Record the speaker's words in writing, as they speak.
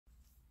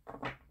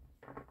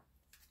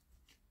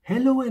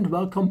Hello and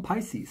welcome,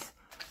 Pisces.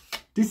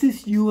 This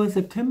is your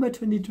September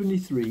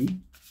 2023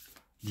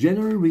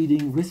 general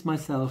reading with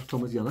myself,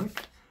 Thomas Janak.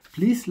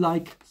 Please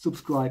like,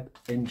 subscribe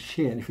and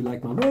share. And if you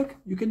like my work,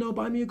 you can now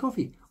buy me a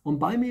coffee on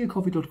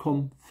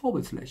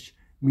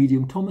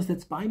buymeacoffee.com/medium Thomas.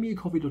 That's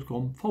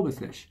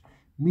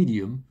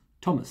buymeacoffee.com/medium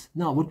Thomas.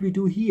 Now, what we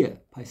do here,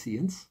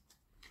 Pisceans,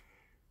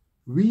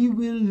 we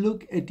will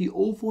look at the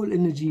overall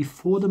energy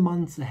for the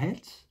months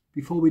ahead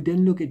before we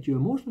then look at your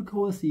emotional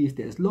core, see if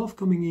there's love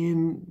coming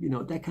in, you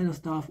know, that kind of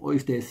stuff, or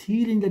if there's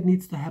healing that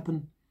needs to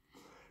happen.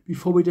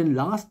 Before we then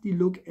lastly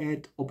look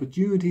at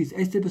opportunities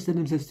as they present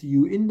themselves to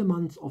you in the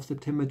months of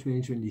September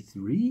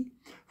 2023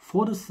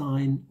 for the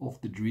sign of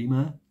the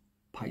dreamer,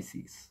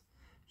 Pisces.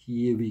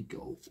 Here we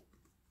go.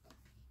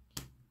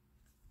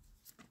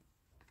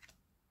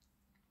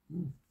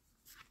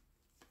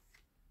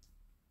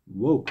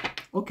 Whoa,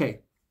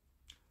 okay.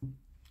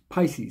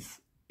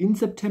 Pisces, in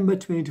September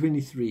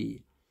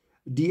 2023,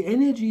 the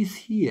energies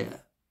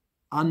here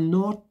are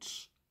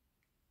not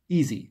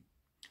easy.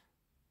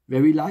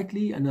 Very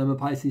likely, and I'm a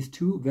Pisces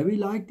too, very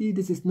likely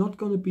this is not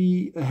going to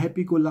be a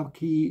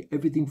happy-go-lucky,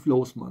 everything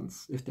flows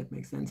month, if that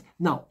makes sense.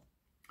 Now,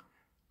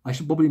 I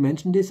should probably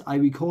mention this. I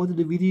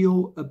recorded a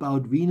video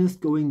about Venus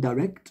going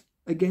direct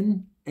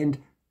again, and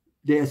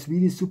there's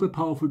really super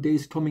powerful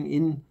days coming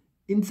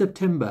in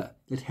September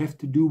that have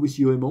to do with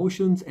your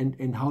emotions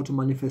and how to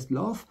manifest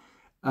love.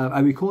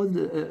 I recorded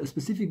a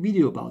specific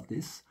video about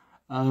this.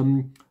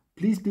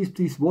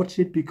 Please watch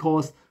it,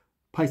 because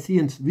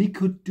Pisceans, we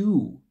could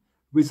do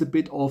with a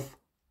bit of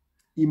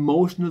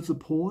emotional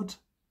support,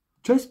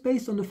 just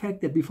based on the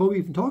fact that before we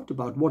even talked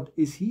about what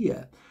is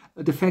here,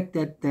 the fact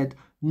that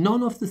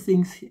none of the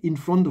things in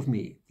front of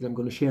me that I'm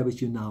going to share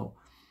with you now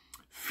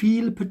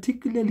feel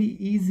particularly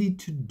easy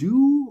to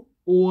do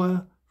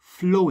or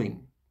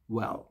flowing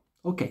well.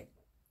 Okay.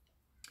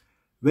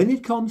 When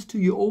it comes to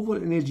your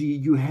overall energy,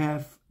 you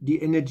have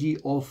the energy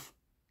of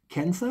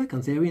Cancer,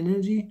 Cancerian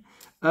energy,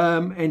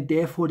 and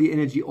therefore the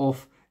energy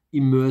of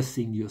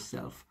immersing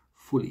yourself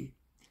fully.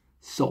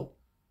 So,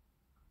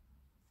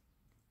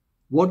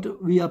 what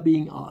we are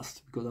being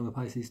asked, because I'm a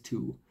Pisces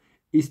too,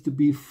 is to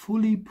be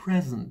fully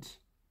present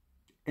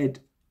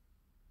at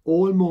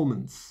all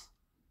moments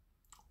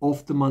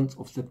of the month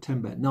of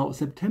September. Now,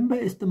 September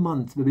is the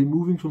month where we're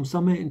moving from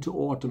summer into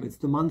autumn. It's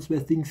the month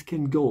where things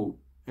can go.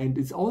 And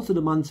it's also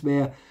the months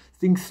where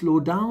things slow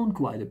down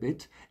quite a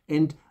bit.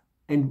 And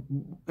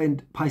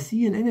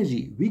Piscean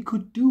energy, we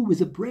could do with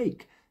a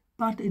break,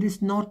 but it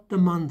is not the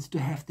month to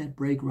have that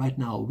break right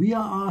now. We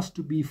are asked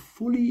to be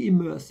fully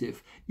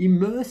immersive.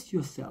 Immerse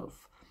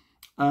yourself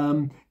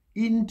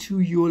into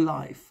your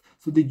life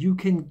so that you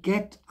can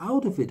get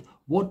out of it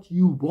what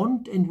you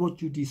want and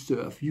what you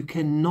deserve. You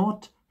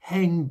cannot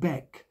hang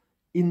back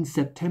in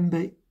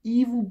September,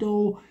 even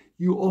though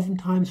you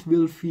oftentimes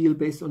will feel,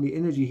 based on the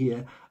energy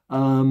here,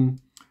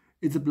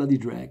 it's a bloody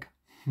drag.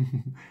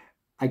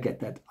 I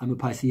get that. I'm a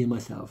Piscean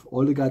myself.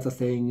 All the guys are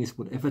saying is,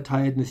 whatever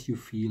tiredness you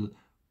feel,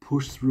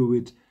 push through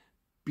it.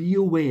 Be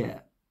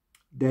aware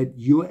that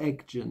your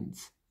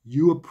actions,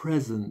 your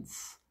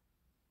presence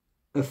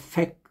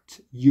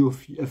affect your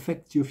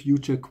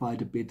future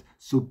quite a bit.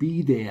 So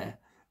be there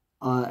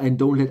and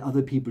don't let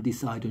other people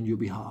decide on your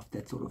behalf,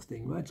 that sort of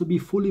thing, right? So be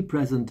fully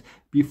present,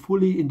 be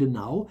fully in the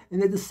now.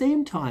 And at the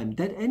same time,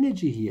 that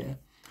energy here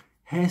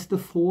has the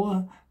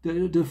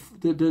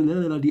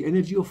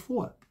energy of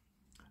 4,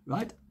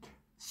 right?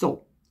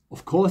 So,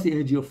 of course, the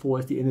energy of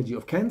 4 is the energy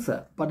of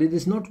Cancer, but it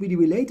is not really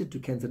related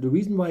to Cancer. The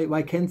reason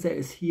why Cancer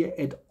is here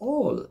at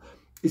all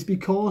is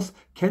because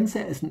Cancer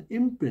as an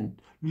imprint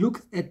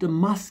looks at the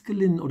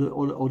masculine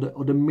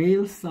or the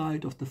male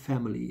side of the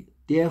family.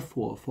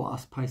 Therefore, for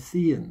us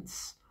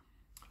Pisceans,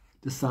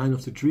 the sign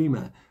of the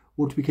dreamer,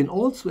 what we can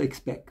also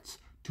expect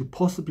to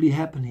possibly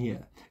happen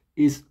here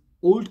is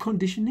old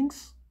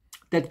conditionings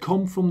that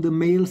come from the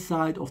male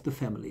side of the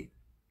family.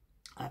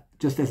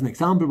 Just as an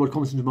example, what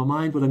comes into my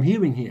mind, what I'm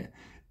hearing here,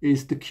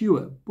 is The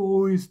Cure.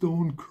 Boys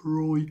don't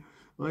cry,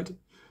 right?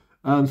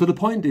 So the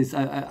point is,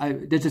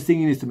 they're just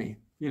singing this to me,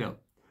 you know.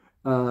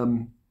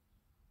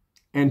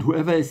 And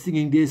whoever is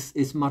singing this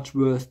is much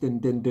worse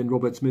than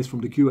Robert Smith from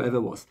The Cure ever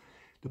was.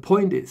 The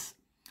point is,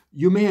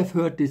 you may have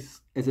heard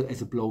this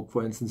as a bloke,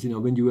 for instance, you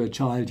know, when you were a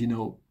child, you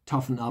know,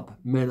 toughen up,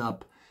 man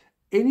up.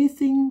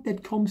 Anything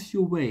that comes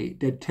your way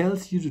that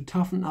tells you to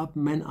toughen up,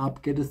 man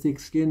up, get a thick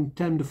skin,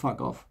 tell them to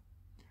fuck off.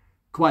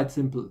 Quite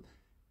simple.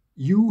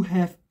 You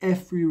have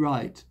every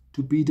right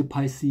to be the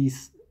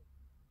Pisces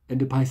and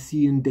the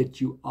Piscean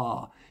that you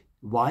are.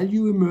 While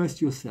you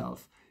immerse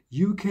yourself,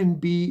 you can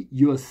be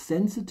your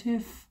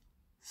sensitive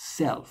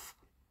self.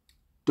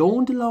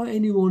 Don't allow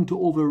anyone to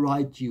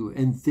override you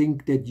and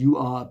think that you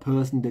are a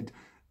person that,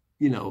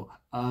 you know,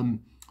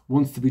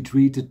 wants to be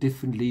treated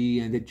differently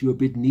and that you're a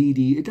bit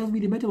needy. It doesn't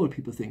really matter what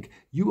people think.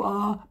 You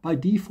are, by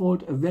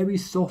default, a very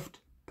soft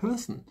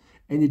person.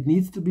 And it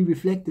needs to be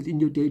reflected in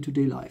your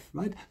day-to-day life,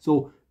 right?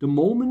 So the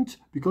moment,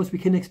 because we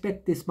can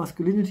expect this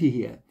masculinity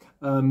here,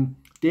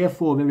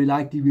 therefore very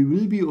likely we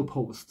will be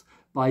opposed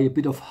by a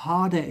bit of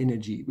harder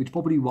energy, which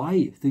probably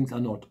why things are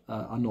not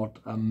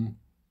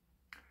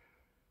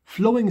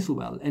flowing so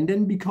well. And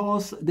then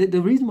because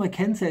the reason why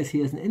Cancer is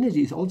here as an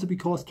energy is also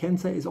because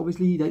Cancer is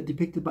obviously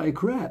depicted by a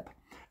crab.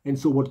 And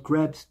so what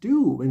crabs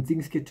do when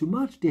things get too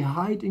much, they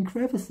hide in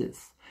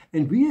crevices.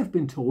 And we have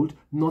been told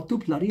not to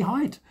bloody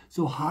hide.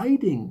 So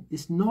hiding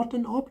is not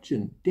an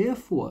option.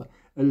 Therefore,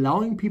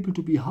 allowing people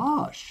to be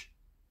harsh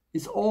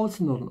is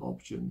also not an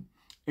option.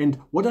 And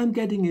what I'm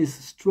getting is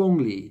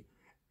strongly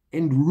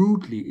and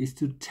rudely is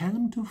to tell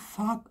them to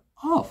fuck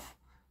off,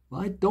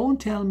 right?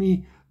 Don't tell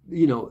me,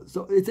 you know,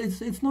 so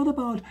it's not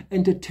about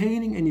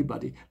entertaining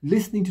anybody,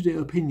 listening to their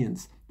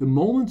opinions. The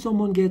moment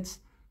someone gets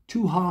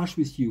too harsh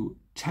with you,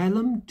 tell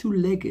them to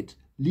leg it.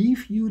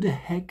 Leave you the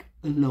heck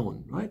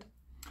alone, right?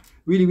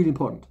 Really, really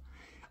important.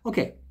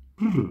 Okay.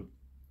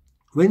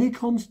 When it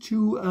comes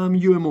to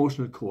your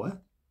emotional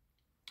core,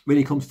 when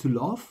it comes to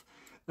love,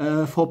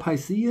 for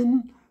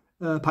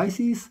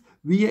Pisces,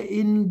 we are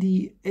in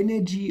the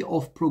energy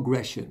of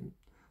progression.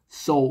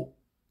 So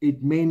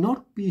it may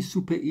not be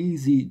super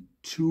easy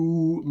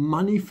to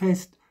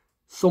manifest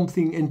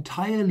something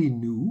entirely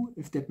new,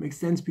 if that makes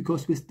sense,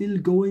 because we're still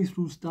going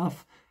through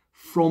stuff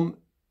from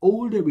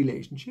older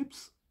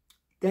relationships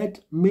that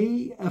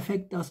may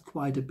affect us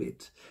quite a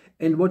bit.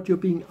 And what you're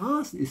being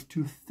asked is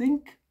to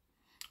think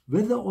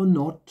whether or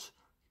not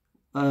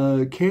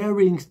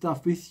carrying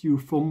stuff with you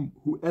from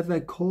whoever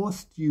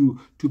caused you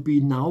to be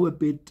now a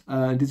bit,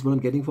 this is what I'm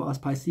getting for us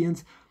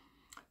Pisceans,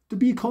 to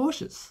be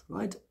cautious,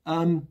 right?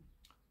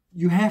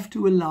 You have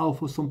to allow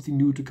for something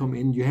new to come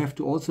in. You have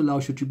to also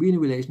allow, should you be in a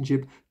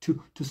relationship, to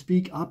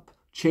speak up,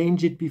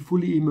 change it, be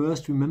fully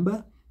immersed,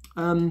 remember?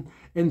 And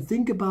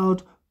think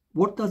about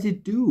what does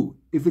it do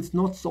if it's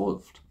not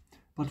solved.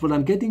 But what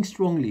I'm getting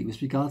strongly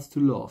with regards to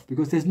love,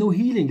 because there's no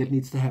healing that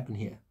needs to happen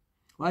here,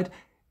 right?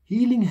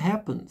 Healing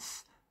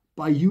happens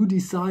by you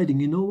deciding,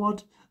 you know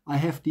what, I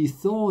have these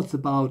thoughts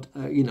about,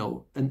 you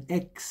know, an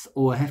ex,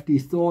 or I have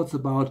these thoughts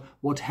about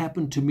what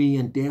happened to me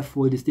and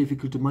therefore it is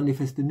difficult to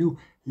manifest the new.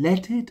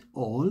 Let it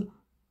all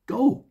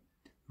go.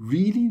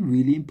 Really,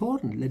 really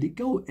important. Let it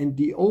go. And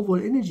the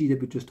overall energy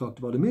that we just talked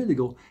about a minute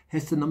ago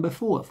has the number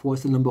 4. 4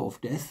 is the number of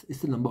death,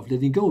 is the number of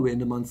letting go. We're in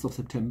the month of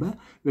September,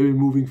 where we're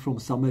moving from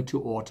summer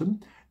to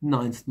autumn.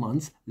 9th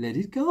month, let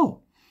it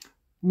go.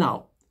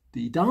 Now,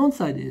 the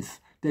downside is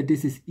that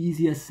this is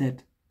easier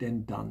said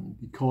than done,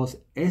 because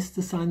as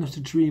the sign of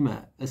the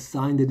dreamer, a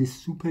sign that is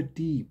super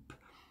deep,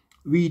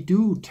 we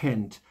do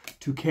tend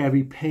to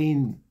carry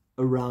pain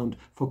around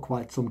for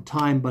quite some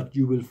time, but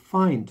you will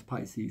find,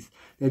 Pisces,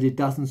 that it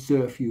doesn't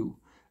serve you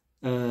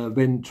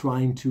when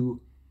trying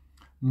to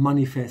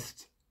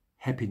manifest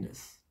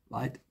happiness,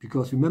 right?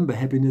 Because remember,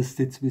 happiness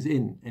sits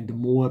within, and the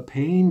more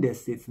pain there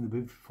sits,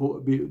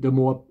 the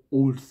more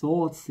old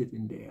thoughts sit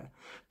in there,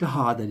 the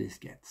harder this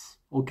gets.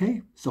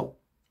 Okay, so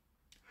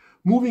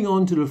moving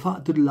on to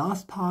the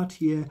last part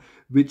here,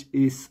 which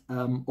is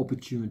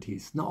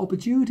opportunities. Now,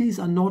 opportunities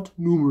are not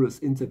numerous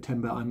in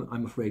September,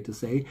 I'm afraid to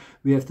say.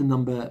 We have the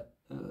number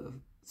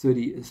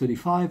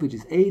 35, which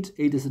is 8.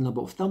 8 is a number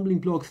of stumbling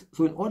blocks.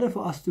 So in order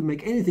for us to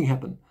make anything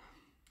happen,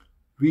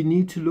 we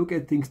need to look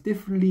at things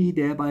differently,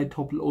 thereby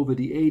topple over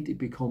the 8, it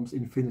becomes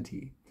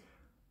infinity.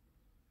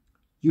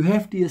 You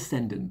have the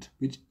ascendant,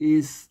 which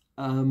is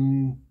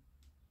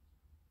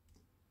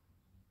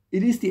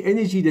it is the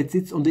energy that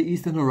sits on the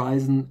eastern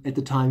horizon at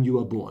the time you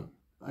are born,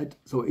 right?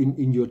 So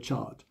in your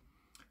chart.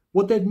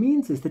 What that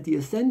means is that the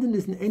ascendant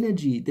is an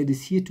energy that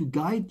is here to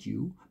guide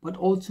you, but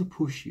also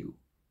push you.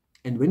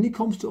 And when it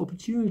comes to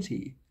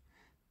opportunities,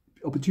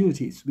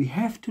 we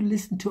have to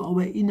listen to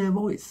our inner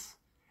voice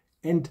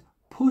and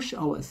push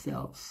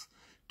ourselves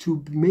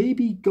to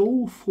maybe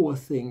go for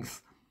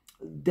things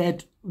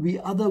that we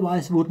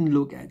otherwise wouldn't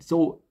look at.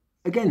 So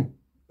again,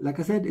 like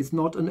I said, it's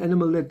not an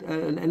animal that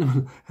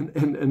an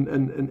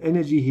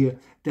energy here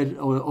that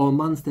or a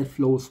month that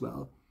flows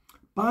well.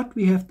 But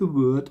we have the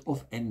word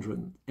of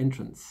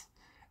entrance.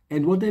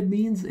 And what that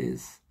means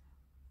is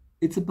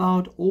it's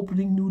about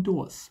opening new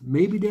doors.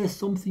 Maybe there's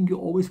something you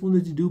always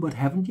wanted to do but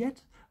haven't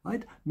yet,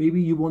 right?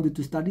 Maybe you wanted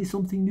to study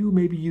something new.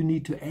 Maybe you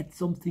need to add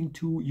something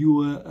to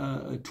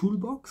your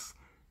toolbox.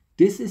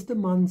 This is the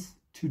month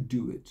to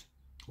do it.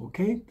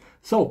 Okay?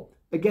 So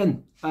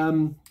again,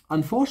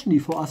 unfortunately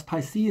for us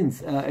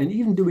Pisceans, and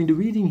even doing the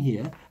reading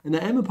here, and I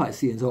am a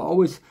Piscean, so I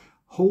always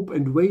hope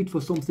and wait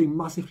for something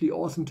massively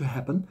awesome to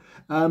happen.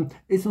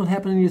 It's not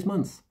happening this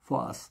month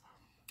for us.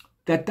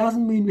 That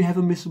doesn't mean we have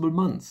a miserable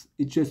month.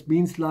 It just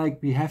means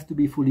like we have to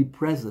be fully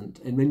present.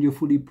 And when you're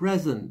fully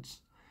present,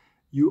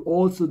 you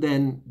also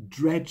then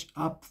dredge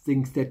up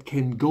things that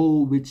can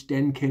go, which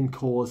then can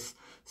cause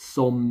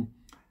some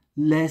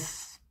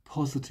less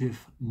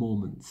positive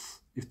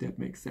moments, if that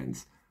makes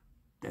sense.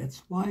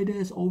 That's why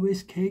there's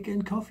always cake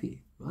and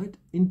coffee, right?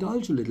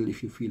 Indulge a little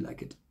if you feel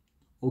like it.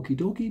 Okie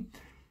dokie.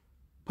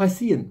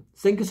 Piscean,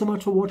 thank you so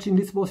much for watching.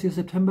 This was your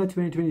September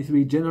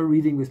 2023 general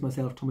reading with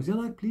myself, Thomas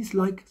Janak. Please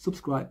like,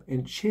 subscribe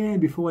and share.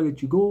 And before I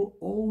let you go,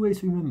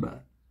 always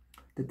remember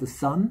that the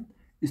sun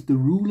is the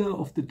ruler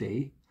of the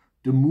day,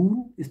 the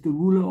moon is the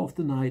ruler of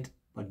the night,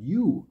 but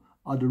you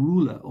are the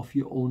ruler of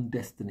your own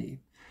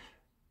destiny.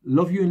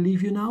 Love you and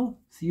leave you now.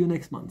 See you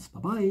next month.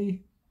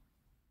 Bye-bye.